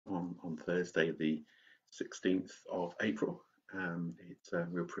on Thursday, the 16th of April. It's a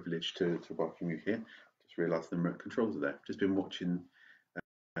real privilege to welcome you here. Just realised the remote controls are there. Just been watching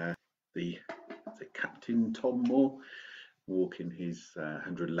the Captain Tom Moore walking his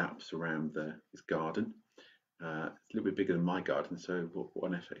 100 laps around his garden. It's a little bit bigger than my garden, so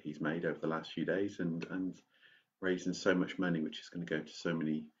what an effort he's made over the last few days, and raising so much money, which is going to go to so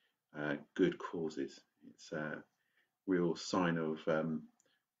many good causes. It's a real sign of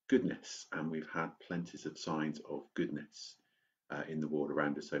goodness, and we've had plenty of signs of goodness in the world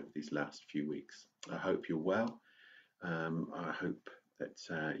around us over these last few weeks. I hope you're well. I hope that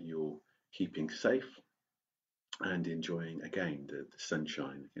you're keeping safe and enjoying again the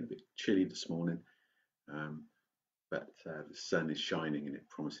sunshine. Again, a bit chilly this morning, but the sun is shining and it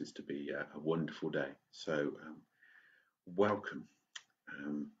promises to be a wonderful day. So welcome.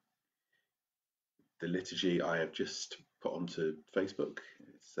 The liturgy I have just put onto Facebook.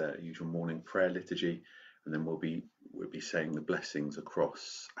 It's the usual morning prayer liturgy, and then we'll be saying the blessings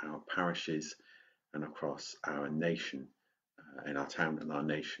across our parishes and across our nation, in our town and our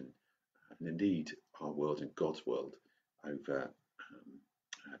nation, and indeed our world and God's world over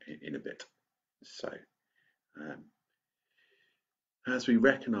in a bit. So as we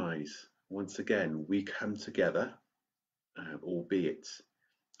recognise once again, we come together, albeit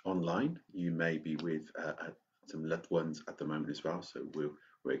online. You may be with some loved ones at the moment as well, so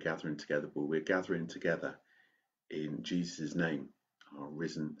we're gathering together, but we're gathering together in Jesus' name, our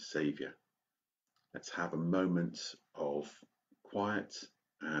risen Saviour. Let's have a moment of quiet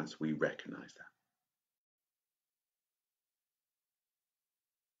as we recognise that.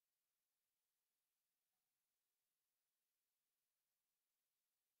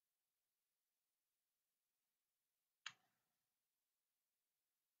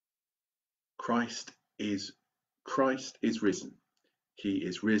 Christ is risen. He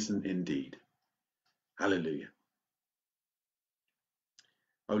is risen indeed. Hallelujah.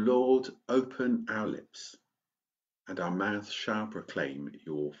 O Lord, open our lips, and our mouth shall proclaim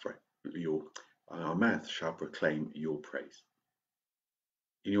your praise.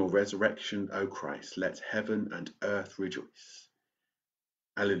 In your resurrection, O Christ, let heaven and earth rejoice.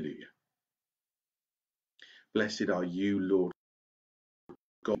 Hallelujah. Blessed are you, Lord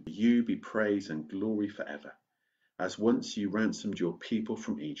God. You be praise and glory forever. As once you ransomed your people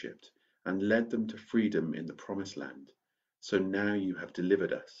from Egypt and led them to freedom in the promised land, so now you have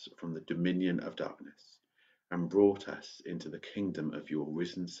delivered us from the dominion of darkness and brought us into the kingdom of your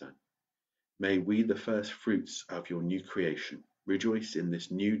risen Son. May we, the first fruits of your new creation, rejoice in this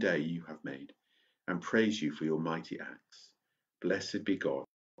new day you have made and praise you for your mighty acts. Blessed be God,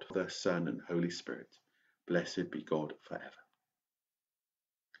 Father, Son, and Holy Spirit. Blessed be God forever.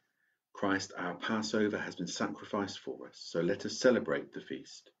 Christ, our Passover, has been sacrificed for us, so let us celebrate the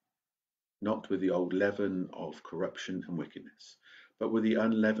feast, not with the old leaven of corruption and wickedness, but with the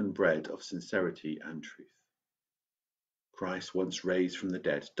unleavened bread of sincerity and truth. Christ, once raised from the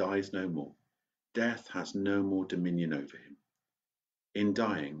dead, dies no more. Death has no more dominion over him. In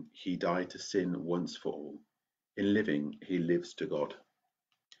dying, he died to sin once for all. In living, he lives to God.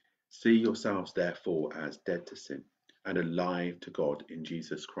 See yourselves, therefore, as dead to sin and alive to God in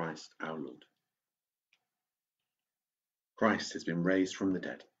Jesus Christ our Lord. Christ has been raised from the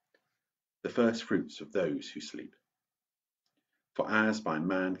dead, the first fruits of those who sleep. For as by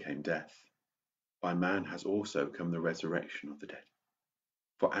man came death, by man has also come the resurrection of the dead.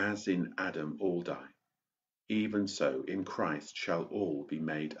 For as in Adam all die, even so in Christ shall all be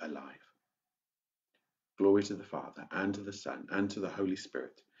made alive. Glory to the Father, and to the Son, and to the Holy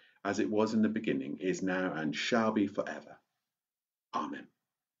Spirit, as it was in the beginning, is now, and shall be forever. Amen.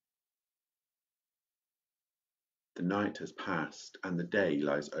 The night has passed, and the day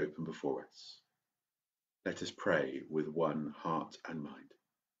lies open before us. Let us pray with one heart and mind.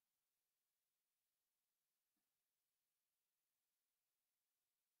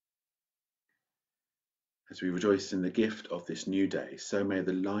 As we rejoice in the gift of this new day, so may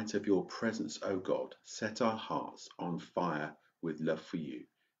the light of your presence, O God, set our hearts on fire with love for you,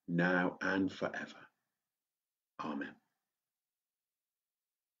 now and forever. Amen.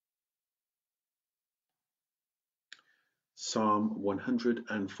 Psalm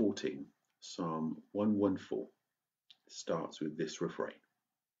 114, Psalm 114, starts with this refrain.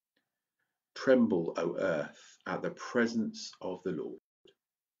 Tremble, O earth, at the presence of the Lord.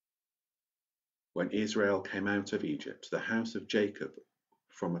 When Israel came out of Egypt, the house of Jacob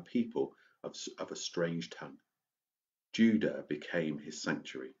from a people of a strange tongue. Judah became his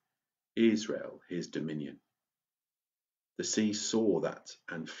sanctuary, Israel his dominion. The sea saw that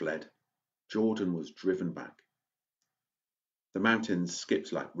and fled. Jordan was driven back. The mountains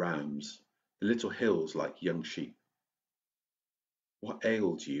skipped like rams, the little hills like young sheep. What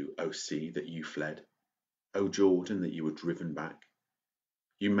ailed you, O sea, that you fled? O Jordan, that you were driven back?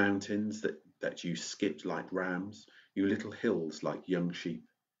 You mountains that you skipped like rams, you little hills like young sheep.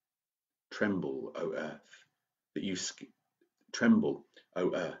 Tremble, O earth, that you tremble,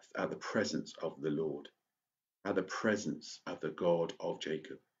 O earth, at the presence of the Lord, at the presence of the God of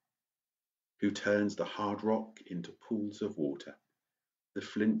Jacob, who turns the hard rock into pools of water, the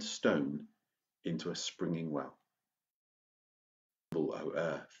flint stone into a springing well. Tremble, O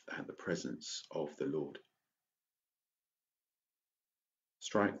earth, at the presence of the Lord.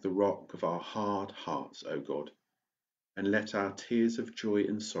 Strike the rock of our hard hearts, O God, and let our tears of joy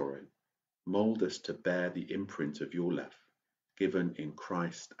and sorrow mould us to bear the imprint of your love, given in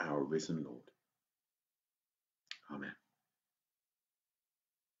Christ our risen Lord. Amen.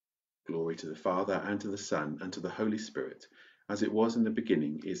 Glory to the Father, and to the Son, and to the Holy Spirit, as it was in the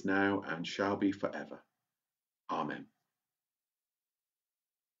beginning, is now, and shall be forever. Amen.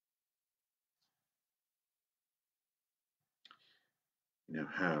 We now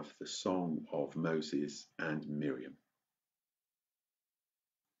have the Song of Moses and Miriam.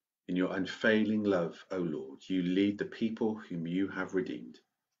 In your unfailing love, O Lord, you lead the people whom you have redeemed.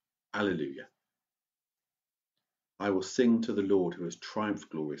 Alleluia. I will sing to the Lord who has triumphed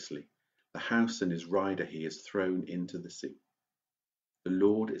gloriously. The house and his rider he has thrown into the sea. The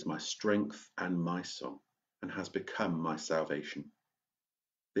Lord is my strength and my song, and has become my salvation.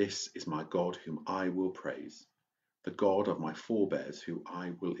 This is my God whom I will praise, the God of my forebears whom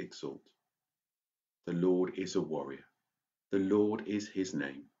I will exalt. The Lord is a warrior. The Lord is his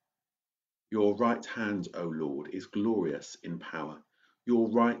name. Your right hand, O Lord, is glorious in power. Your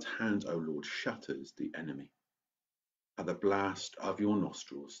right hand, O Lord, shatters the enemy. At the blast of your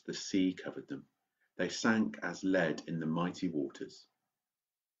nostrils, the sea covered them. They sank as lead in the mighty waters.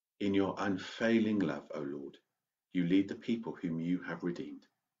 In your unfailing love, O Lord, you lead the people whom you have redeemed.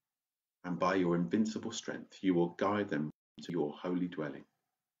 And by your invincible strength, you will guide them to your holy dwelling.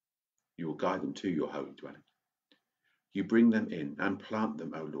 You will guide them to your holy dwelling. You bring them in and plant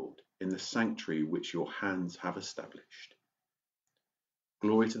them, O Lord, in the sanctuary which your hands have established.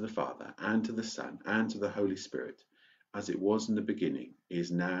 Glory to the Father, and to the Son, and to the Holy Spirit, as it was in the beginning,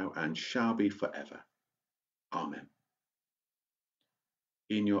 is now, and shall be forever. Amen.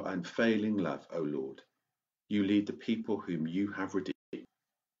 In your unfailing love, O Lord, you lead the people whom you have redeemed.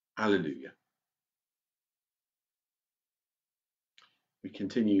 Alleluia. We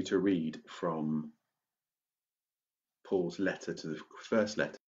continue to read from Paul's letter to the first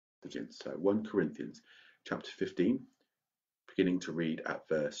letter to Corinthians, so 1 Corinthians chapter 15, beginning to read at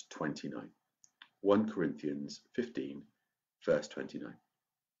verse 29. 1 Corinthians 15, verse 29.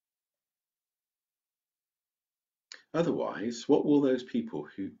 Otherwise, what will those people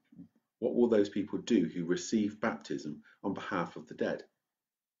do who receive baptism on behalf of the dead?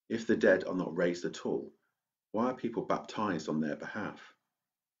 If the dead are not raised at all, why are people baptized on their behalf?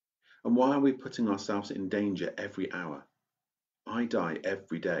 And why are we putting ourselves in danger every hour? I die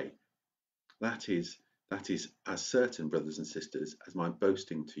every day. That is as certain, brothers and sisters, as my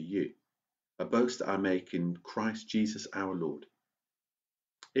boasting to you, a boast that I make in Christ Jesus our Lord.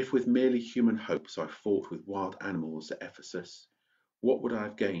 If with merely human hopes I fought with wild animals at Ephesus, what would I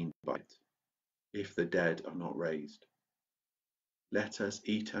have gained by it, if the dead are not raised? Let us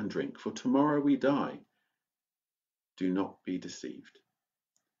eat and drink, for tomorrow we die. Do not be deceived.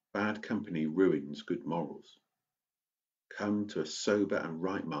 Bad company ruins good morals. Come to a sober and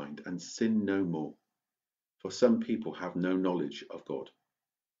right mind, and sin no more. For some people have no knowledge of God.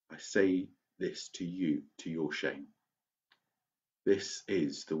 I say this to you to your shame. This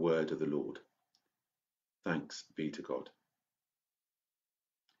is the word of the Lord. Thanks be to God.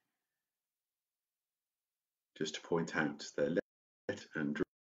 Just to point out, the let and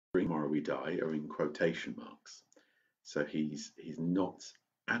drink tomorrow we die are in quotation marks. So he's not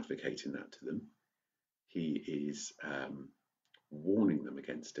advocating that to them. He is warning them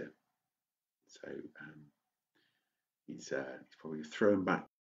against it. So he's probably thrown back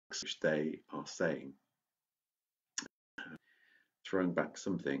which they are saying, throwing back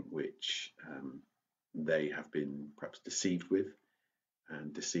something which they have been perhaps deceived with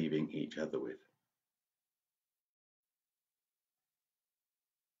and deceiving each other with.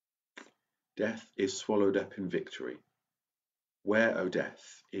 Death is swallowed up in victory. Where, O death,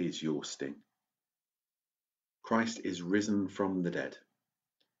 is your sting? Christ is risen from the dead,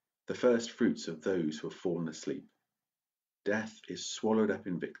 the first fruits of those who have fallen asleep. Death is swallowed up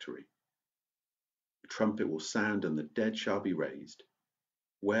in victory. The trumpet will sound and the dead shall be raised.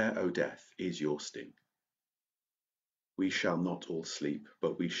 Where, O death, is your sting? We shall not all sleep,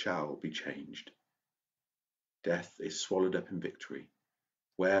 but we shall be changed. Death is swallowed up in victory.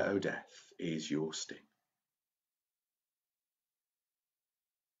 Where, O death, is your sting?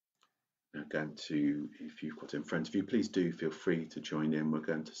 Now going to, if you've got it in front of you, please do feel free to join in. We're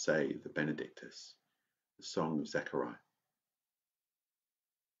going to say the Benedictus, the Song of Zechariah.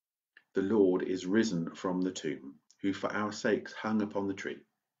 The Lord is risen from the tomb, who for our sakes hung upon the tree.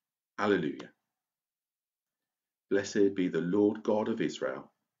 Alleluia. Blessed be the Lord God of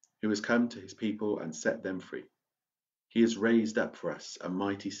Israel, who has come to his people and set them free. He has raised up for us a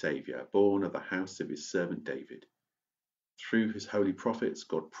mighty Saviour, born of the house of his servant David. Through his holy prophets,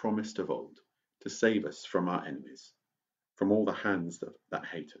 God promised of old to save us from our enemies, from all the hands that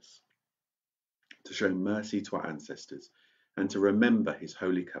hate us, to show mercy to our ancestors, and to remember his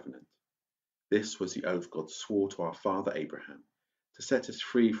holy covenant. This was the oath God swore to our father Abraham, to set us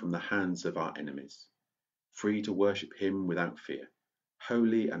free from the hands of our enemies, free to worship him without fear,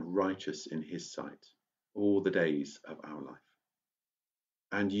 holy and righteous in his sight, all the days of our life.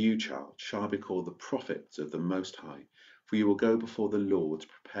 And you, child, shall be called the prophet of the Most High, for you will go before the Lord to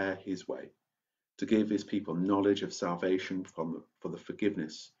prepare his way, to give his people knowledge of salvation for the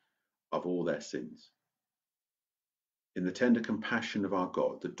forgiveness of all their sins. In the tender compassion of our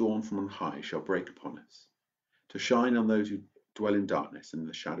God, the dawn from on high shall break upon us, to shine on those who dwell in darkness and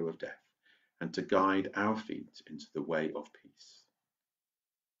the shadow of death, and to guide our feet into the way of peace.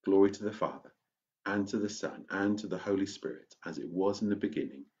 Glory to the Father, and to the Son, and to the Holy Spirit, as it was in the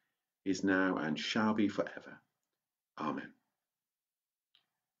beginning, is now, and shall be forever. Amen.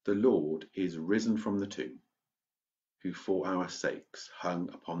 The Lord is risen from the tomb, who for our sakes hung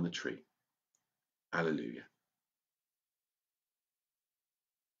upon the tree. Alleluia.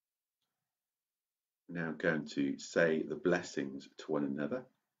 Now going to say the blessings to one another.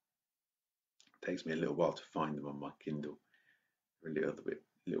 It takes me a little while to find them on my Kindle. They're a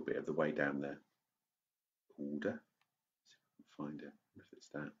little bit of the way down there. Order. See if I can find it. If it's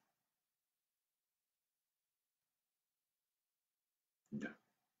that. No,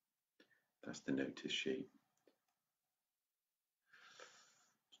 that's the notice sheet.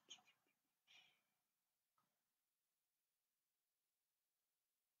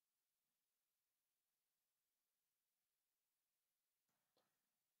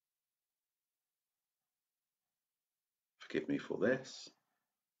 Forgive me for this.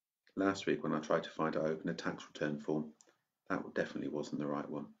 Last week when I tried to find out, I opened a tax return form. That definitely wasn't the right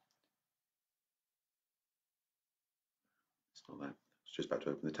one. It's not that. I was just about to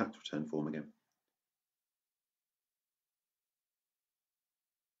open the tax return form again.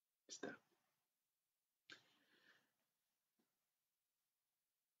 It's that.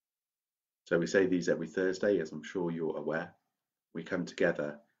 So we say these every Thursday, as I'm sure you're aware. We come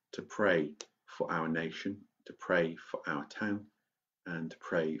together to pray for our nation, to pray for our town, and to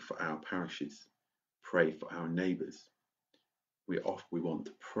pray for our parishes, pray for our neighbours. We want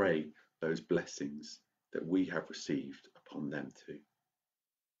to pray those blessings that we have received upon them too.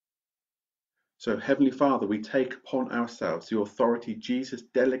 So, Heavenly Father, we take upon ourselves the authority Jesus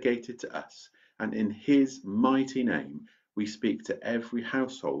delegated to us, and in his mighty name we speak to every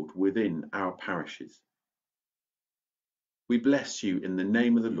household within our parishes. We bless you in the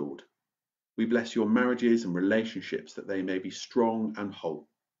name of the Lord. We bless your marriages and relationships that they may be strong and whole.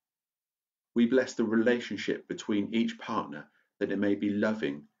 We bless the relationship between each partner that it may be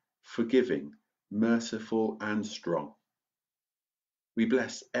loving, forgiving, merciful and strong. We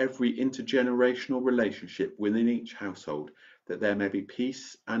bless every intergenerational relationship within each household that there may be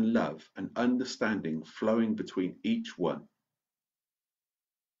peace and love and understanding flowing between each one.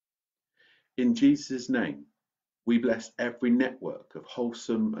 In Jesus' name, we bless every network of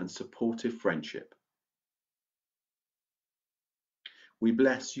wholesome and supportive friendship. We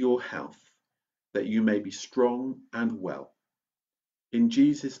bless your health, that you may be strong and well. In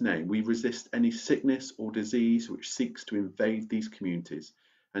Jesus' name, we resist any sickness or disease which seeks to invade these communities,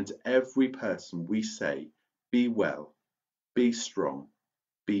 and to every person we say, be well, be strong,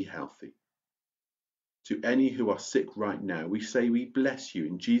 be healthy. To any who are sick right now, we say we bless you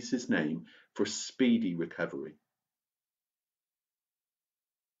in Jesus' name for a speedy recovery.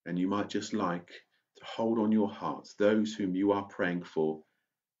 And you might just like to hold on your hearts those whom you are praying for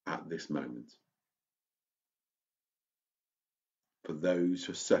at this moment. For those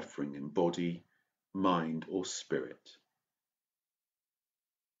who are suffering in body, mind or spirit.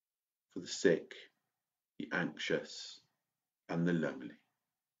 For the sick, the anxious and the lonely.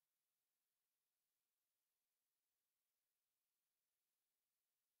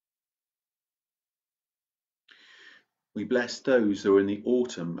 We bless those who are in the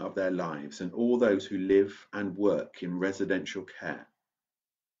autumn of their lives and all those who live and work in residential care,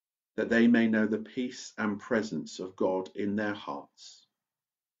 that they may know the peace and presence of God in their hearts.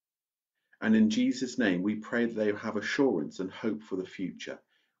 And in Jesus' name, we pray that they have assurance and hope for the future.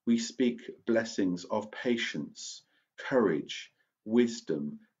 We speak blessings of patience, courage,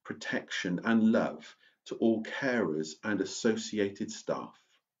 wisdom, protection, and love to all carers and associated staff.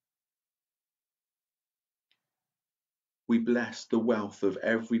 We bless the wealth of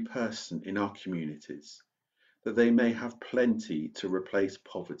every person in our communities, that they may have plenty to replace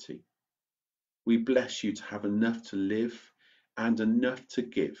poverty. We bless you to have enough to live and enough to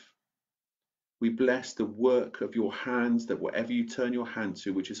give. We bless the work of your hands, that whatever you turn your hand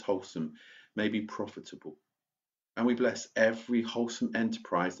to, which is wholesome, may be profitable. And we bless every wholesome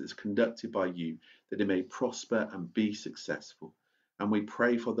enterprise that's conducted by you, that it may prosper and be successful. And we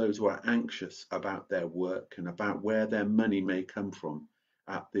pray for those who are anxious about their work and about where their money may come from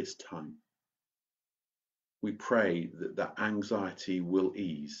at this time. We pray that that anxiety will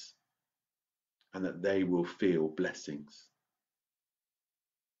ease and that they will feel blessings.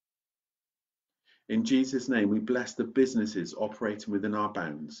 In Jesus' name, we bless the businesses operating within our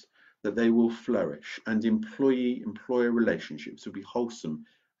bounds, that they will flourish, and employee-employer relationships will be wholesome,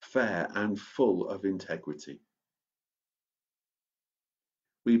 fair, and full of integrity.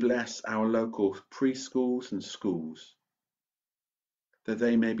 We bless our local preschools and schools, that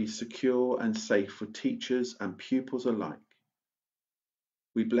they may be secure and safe for teachers and pupils alike.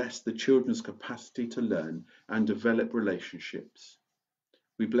 We bless the children's capacity to learn and develop relationships.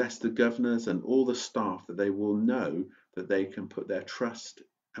 We bless the governors and all the staff, that they will know that they can put their trust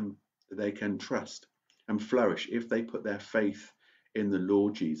and they can trust and flourish if they put their faith in the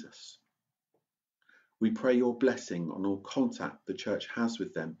Lord Jesus. We pray your blessing on all contact the church has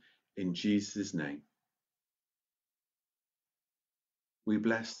with them in Jesus' name. We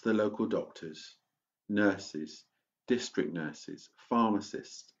bless the local doctors, nurses, district nurses,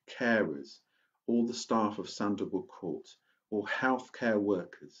 pharmacists, carers, all the staff of Sandalwood Court, all healthcare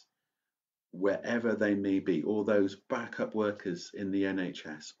workers, wherever they may be, all those backup workers in the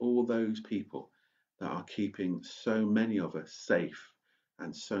NHS, all those people that are keeping so many of us safe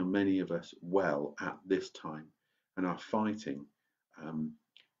and so many of us well at this time, and are fighting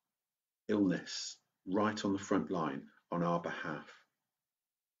illness right on the front line on our behalf.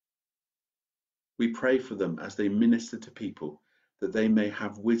 We pray for them as they minister to people, that they may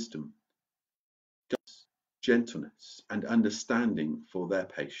have wisdom, gentleness, and understanding for their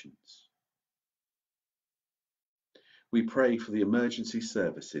patients. We pray for the emergency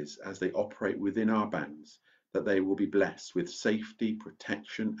services as they operate within our bounds, that they will be blessed with safety,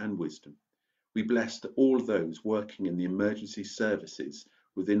 protection, and wisdom. We bless all those working in the emergency services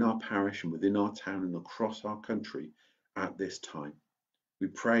within our parish and within our town and across our country at this time. We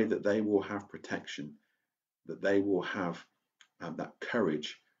pray that they will have protection, that they will have that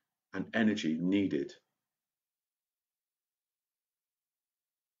courage and energy needed.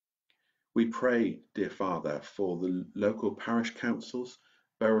 We pray, dear Father, for the local parish councils,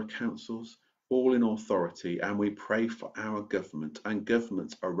 borough councils, all in authority, and we pray for our government and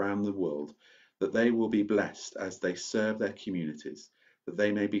governments around the world, that they will be blessed as they serve their communities, that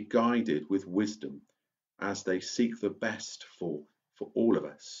they may be guided with wisdom as they seek the best for all of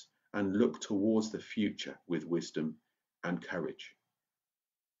us and look towards the future with wisdom and courage.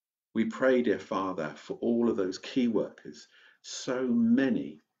 We pray, dear Father, for all of those key workers, so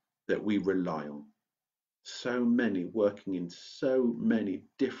many that we rely on, so many working in so many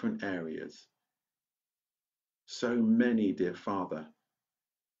different areas, so many, dear Father,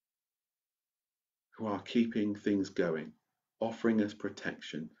 who are keeping things going, offering us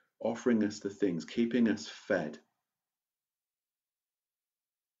protection, offering us the things, keeping us fed.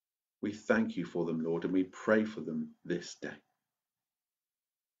 We thank you for them, Lord, and we pray for them this day.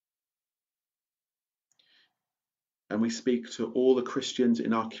 And we speak to all the Christians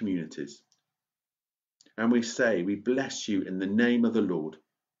in our communities. And we say, we bless you in the name of the Lord,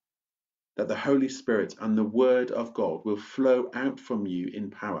 that the Holy Spirit and the Word of God will flow out from you in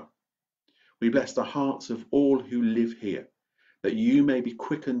power. We bless the hearts of all who live here, that you may be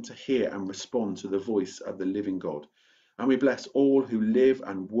quickened to hear and respond to the voice of the living God. And we bless all who live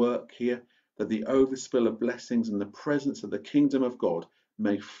and work here, that the overspill of blessings and the presence of the kingdom of God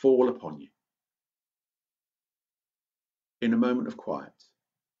may fall upon you. In a moment of quiet,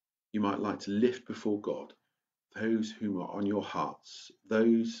 you might like to lift before God those whom are on your hearts,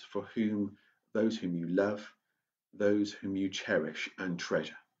 those whom you love, those whom you cherish and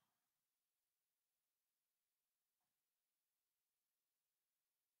treasure.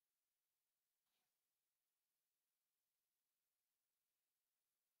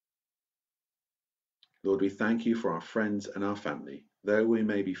 Lord, we thank you for our friends and our family, though we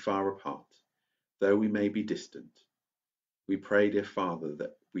may be far apart, though we may be distant. We pray, dear Father,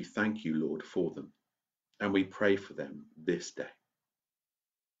 that we thank you, Lord, for them, and we pray for them this day.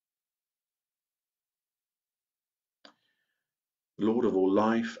 Lord of all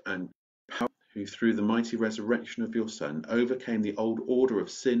life and power, who through the mighty resurrection of your Son overcame the old order of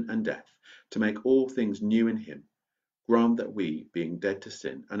sin and death to make all things new in him, grant that we, being dead to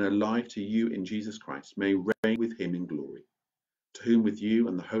sin and alive to you in Jesus Christ, may reign with him in glory, to whom with you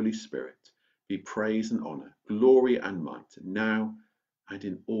and the Holy Spirit be praise and honour, glory and might, now and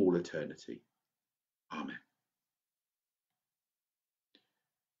in all eternity. Amen.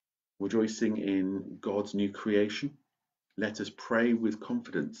 Rejoicing in God's new creation, let us pray with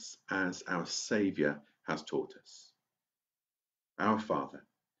confidence as our Saviour has taught us. Our Father,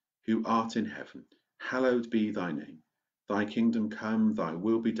 who art in heaven, hallowed be thy name. Thy kingdom come, thy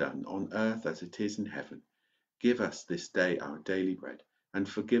will be done, on earth as it is in heaven. Give us this day our daily bread, and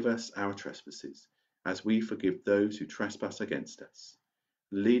forgive us our trespasses, as we forgive those who trespass against us.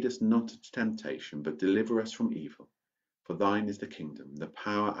 Lead us not into temptation, but deliver us from evil. For thine is the kingdom, the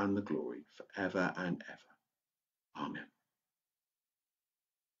power, and the glory, for ever and ever. Amen.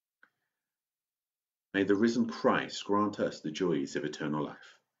 May the risen Christ grant us the joys of eternal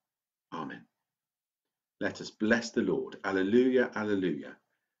life. Amen. Let us bless the Lord. Alleluia, alleluia.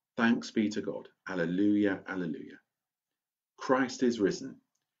 Thanks be to God. Alleluia, alleluia. Christ is risen.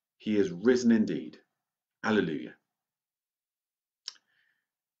 He is risen indeed. Alleluia.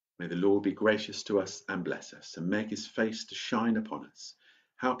 May the Lord be gracious to us and bless us, and make his face to shine upon us.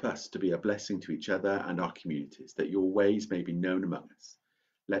 Help us to be a blessing to each other and our communities, that your ways may be known among us.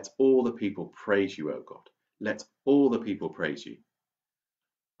 Let all the people praise you, O God. Let all the people praise you.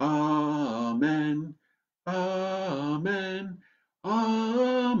 Amen. Amen.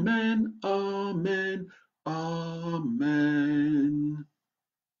 Amen. Amen. Amen.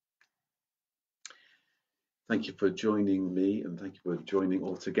 Thank you for joining me, and thank you for joining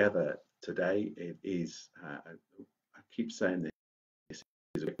all together today. It is, I keep saying this,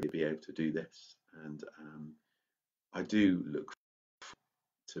 is to be able to do this, and I do look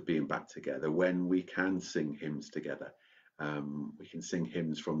to being back together when we can sing hymns together. We can sing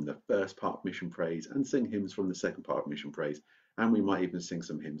hymns from the first part of Mission Praise and sing hymns from the second part of Mission Praise, and we might even sing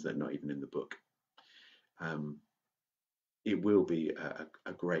some hymns that are not even in the book. It will be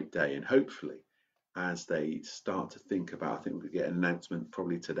a great day, and hopefully as they start to think about, I think we'll get an announcement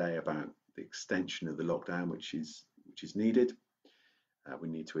probably today about the extension of the lockdown, which is needed. We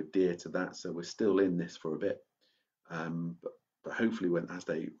need to adhere to that, so we're still in this for a bit, but hopefully as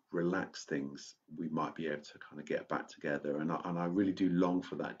they relax things, we might be able to kind of get back together, and I really do long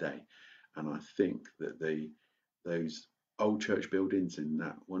for that day. And I think that those old church buildings in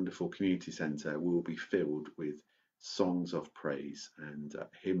that wonderful community centre will be filled with songs of praise and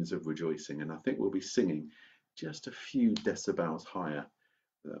hymns of rejoicing, and I think we'll be singing just a few decibels higher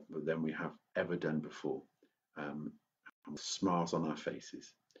than we have ever done before, with smiles on our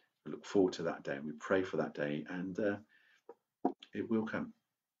faces. We look forward to that day, and we pray for that day, and it will come.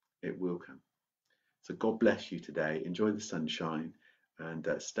 It will come. So God bless you today. Enjoy the sunshine, and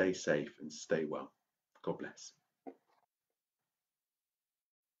stay safe and stay well. God bless.